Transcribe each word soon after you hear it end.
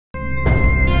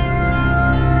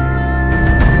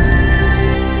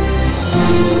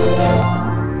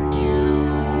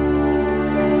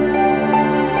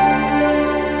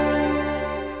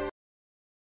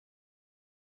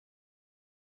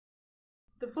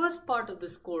first part of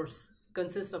this course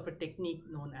consists of a technique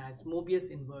known as Mobius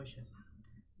inversion.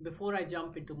 Before I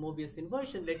jump into Mobius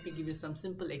inversion, let me give you some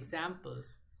simple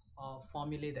examples of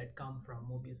formulae that come from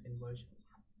Mobius inversion.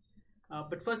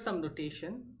 But first, some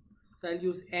notation. So I'll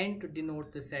use n to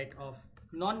denote the set of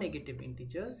non-negative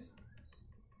integers,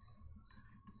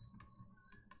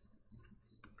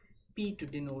 p to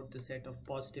denote the set of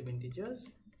positive integers,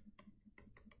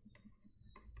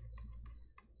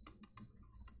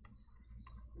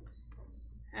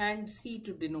 and c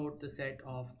to denote the set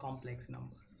of complex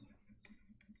numbers.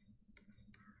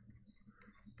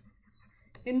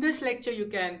 In this lecture, you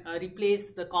can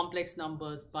replace the complex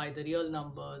numbers by the real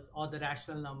numbers or the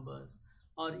rational numbers,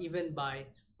 or even by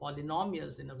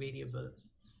polynomials in a variable.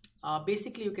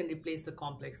 Basically, you can replace the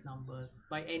complex numbers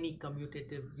by any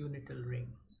commutative unital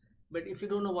ring. But if you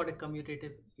don't know what a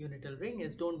commutative unital ring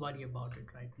is, don't worry about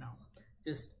it right now.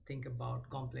 Just think about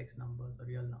complex numbers or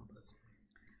real numbers.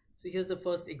 So here's the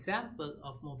first example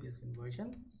of Mobius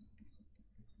inversion.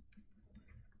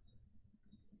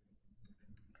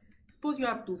 Suppose you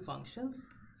have two functions,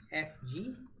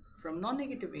 fg, from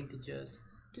non-negative integers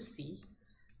to c,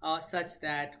 such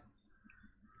that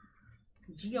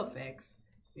g of x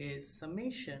is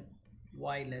summation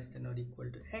y less than or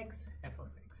equal to x f of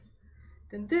x.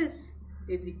 Then this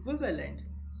is equivalent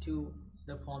to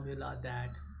the formula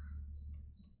that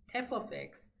f of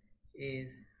x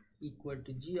is equal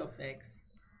to g of x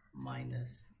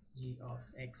minus g of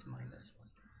x minus 1.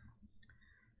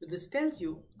 So this tells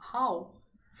you how,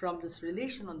 from this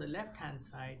relation on the left hand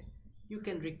side, you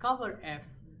can recover f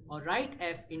or write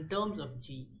f in terms of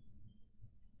g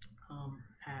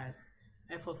as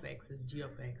f of x is g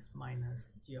of x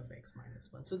minus g of x minus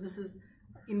 1. So this is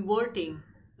inverting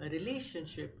a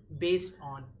relationship based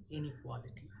on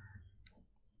inequality,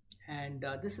 and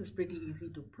this is pretty easy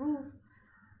to prove.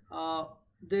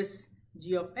 This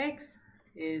g of x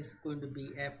is going to be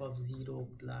f of 0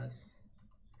 plus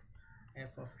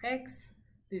f of x.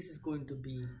 This is going to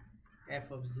be f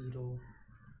of 0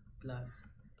 plus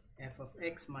f of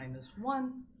x minus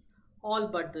 1. All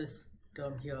but this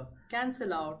term here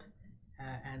cancel out,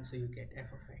 and so you get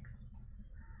f of x.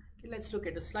 Okay, let's look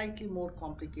at a slightly more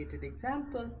complicated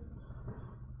example.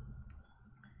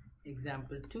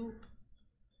 Example 2.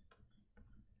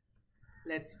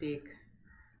 Let's take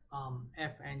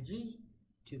f and g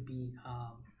to be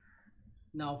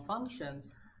now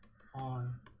functions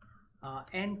on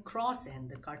n cross n,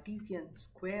 the Cartesian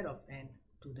square of n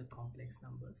to the complex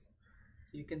numbers.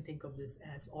 So you can think of this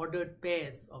as ordered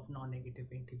pairs of non-negative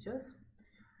integers.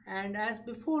 And as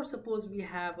before, suppose we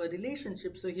have a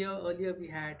relationship. So here earlier we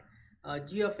had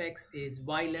g of x is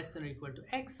y less than or equal to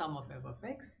x, sum of f of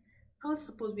x. Now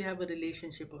suppose we have a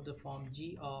relationship of the form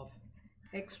g of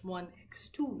x1,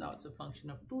 x2, now it's a function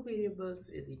of two variables,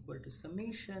 is equal to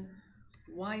summation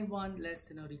y1 less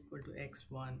than or equal to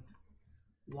x1,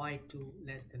 y2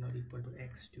 less than or equal to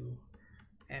x2,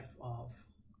 f of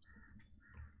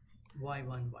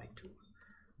y1, y2.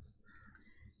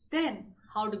 Then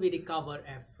how do we recover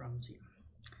f from g?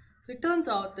 So it turns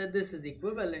out that this is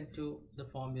equivalent to the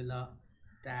formula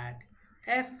that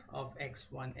f of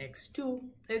x1, x2,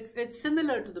 it's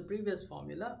similar to the previous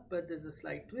formula, but there's a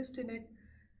slight twist in it.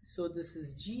 So this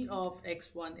is g of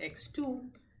x1, x2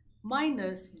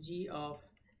 minus g of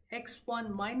x1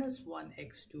 minus 1,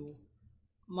 x2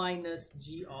 minus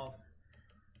g of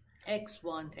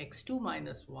x1, x2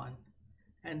 minus 1,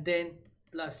 and then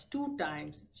plus 2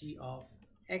 times g of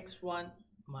x1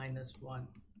 minus 1,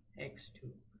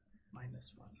 x2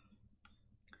 minus 1.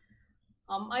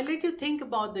 I'll let you think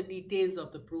about the details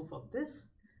of the proof of this,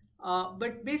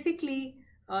 but basically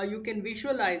you can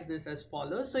visualize this as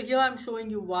follows. So here I'm showing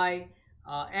you why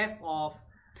f of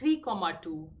 3,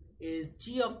 2 is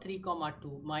g of 3,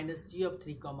 2 minus g of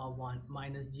 3, 1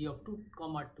 minus g of 2,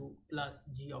 2 plus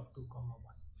g of 2, 1.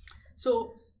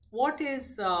 So what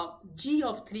is g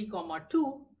of 3,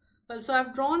 2? Well, so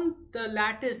I've drawn the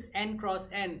lattice n cross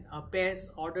n,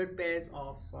 ordered pairs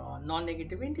of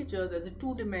non-negative integers as a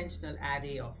two-dimensional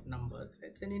array of numbers.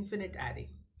 It's an infinite array.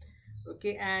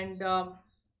 Okay,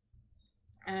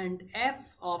 and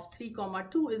f of 3,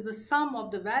 2 is the sum of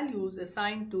the values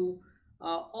assigned to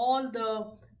all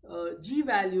the g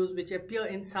values which appear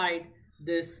inside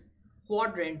this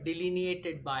quadrant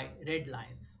delineated by red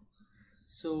lines.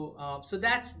 So, so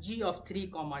that's g of 3,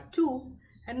 2.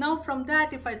 And now from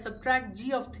that, if I subtract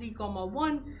g of 3,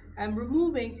 1, I'm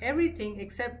removing everything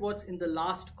except what's in the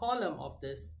last column of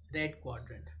this red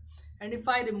quadrant. And if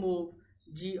I remove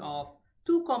g of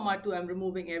 2, 2, I'm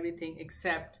removing everything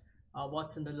except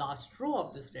what's in the last row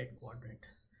of this red quadrant.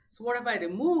 So what have I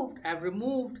removed? I've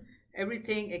removed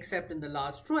everything except in the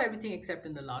last row, everything except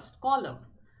in the last column.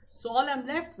 So all I'm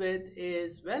left with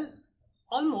is, well,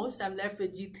 almost I'm left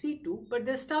with G32, but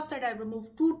there's stuff that I've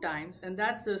removed 2 times, and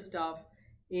that's the stuff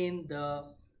in the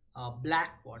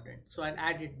black quadrant. So I'll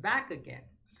add it back again.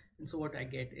 And so what I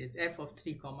get is f of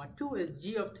 3 comma 2 is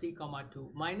g of 3 comma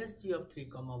 2 minus g of 3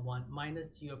 comma 1 minus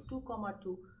g of 2 comma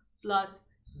 2 plus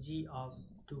g of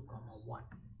 2 comma 1.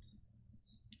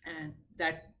 And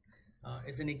that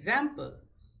is an example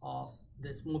of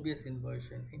this Mobius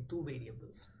inversion in 2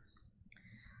 variables.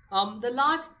 The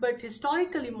last but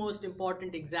historically most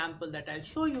important example that I'll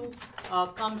show you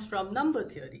comes from number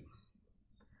theory.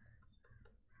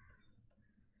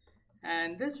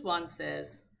 And this one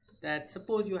says that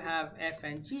suppose you have f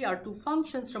and g are 2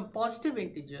 functions from positive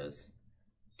integers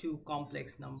to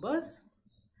complex numbers,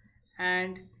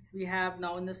 and we have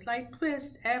now in a slight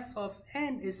twist f of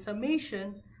n is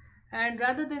summation, and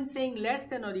rather than saying less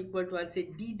than or equal to, I'll say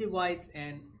d divides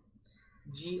n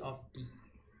g of t.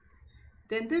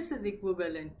 Then this is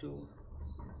equivalent to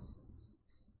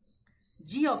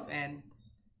g of n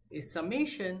is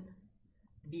summation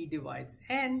d divides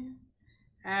n,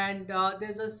 and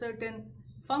there's a certain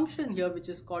function here which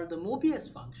is called the Mobius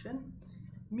function,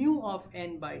 mu of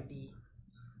n by d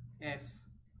f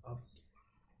of t,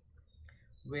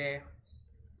 where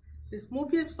this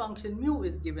Mobius function mu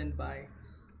is given by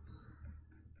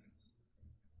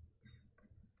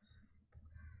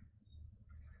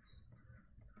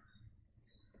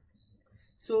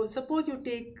so suppose you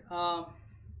take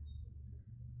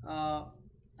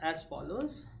as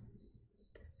follows.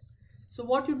 So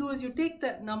what you do is you take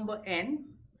the number n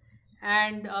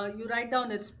and you write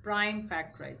down its prime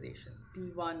factorization,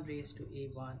 p1 raised to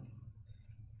a1,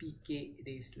 pk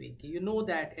raised to ak. You know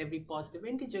that every positive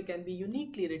integer can be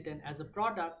uniquely written as a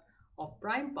product of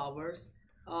prime powers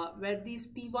where these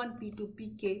p1, p2,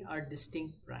 pk are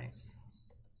distinct primes.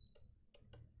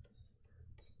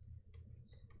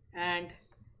 And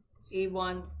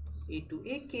a1, a2,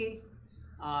 ak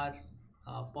are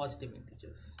positive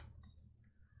integers.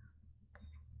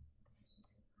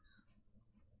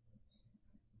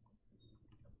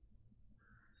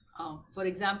 For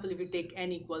example, if you take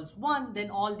n equals 1, then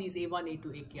all these a1,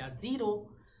 a2, ak are 0.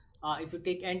 If you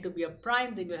take n to be a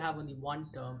prime, then you'll have only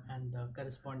one term and the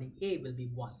corresponding a will be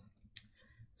 1.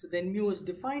 So then mu is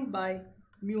defined by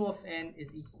mu of n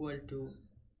is equal to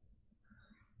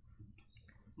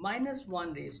minus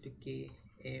 1 raised to k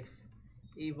if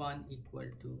a1 equal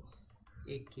to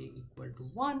ak equal to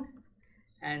 1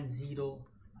 and 0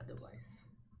 otherwise.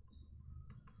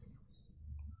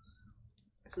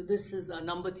 So this is a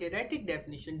number theoretic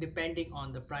definition depending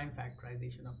on the prime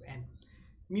factorization of n.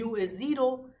 Mu is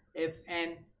 0 if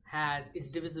n is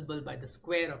divisible by the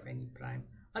square of any prime.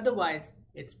 Otherwise,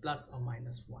 it's plus or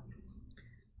minus 1.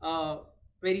 A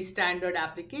very standard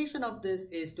application of this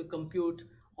is to compute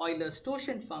Euler's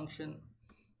totient function.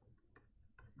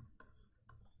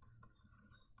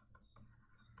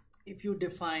 If you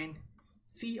define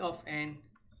phi of n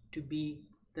to be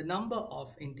the number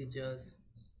of integers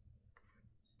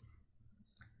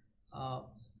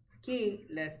k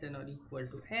less than or equal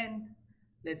to n,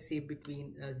 let's say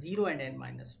between 0 and n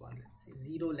minus 1, let's say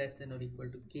 0 less than or equal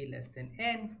to k less than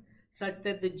n, such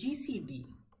that the GCD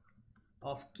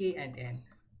of k and n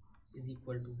is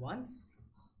equal to 1,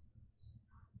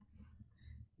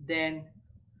 then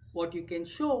what you can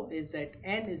show is that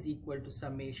n is equal to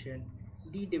summation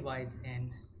d divides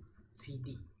n phi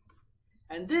d.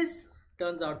 And this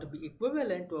turns out to be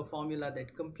equivalent to a formula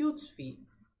that computes phi,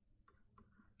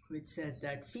 which says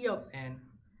that phi of n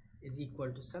is equal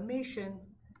to summation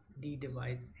d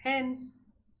divides n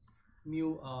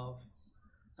mu of,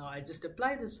 now I just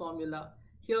apply this formula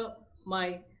here,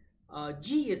 my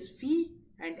g is phi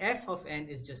and f of n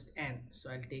is just n, so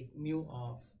I'll take mu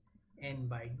of n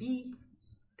by d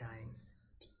times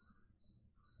t.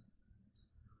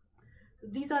 So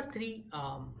these are 3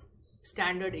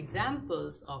 standard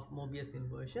examples of Mobius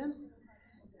inversion,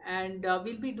 and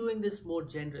we'll be doing this more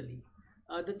generally.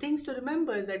 The things to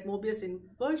remember is that Mobius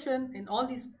inversion, in all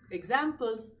these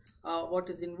examples, what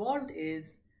is involved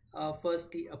is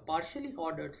firstly a partially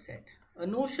ordered set, a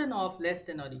notion of less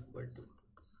than or equal to.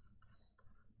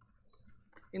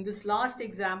 In this last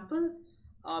example,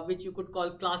 which you could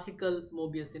call classical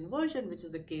Mobius inversion, which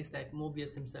is the case that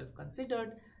Mobius himself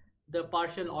considered, the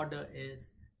partial order is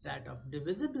that of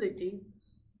divisibility.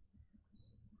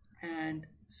 And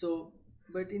so,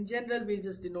 but in general, we'll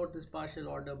just denote this partial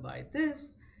order by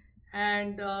this.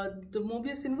 And the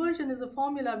Mobius inversion is a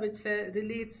formula which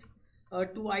relates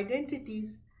 2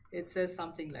 identities. It says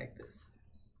something like this.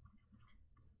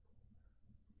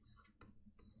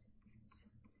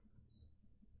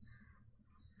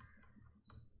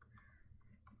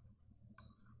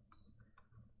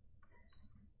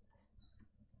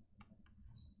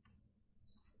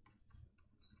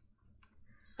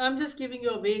 I'm just giving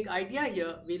you a vague idea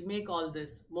here. We'll make all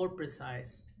this more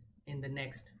precise in the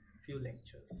next few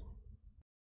lectures.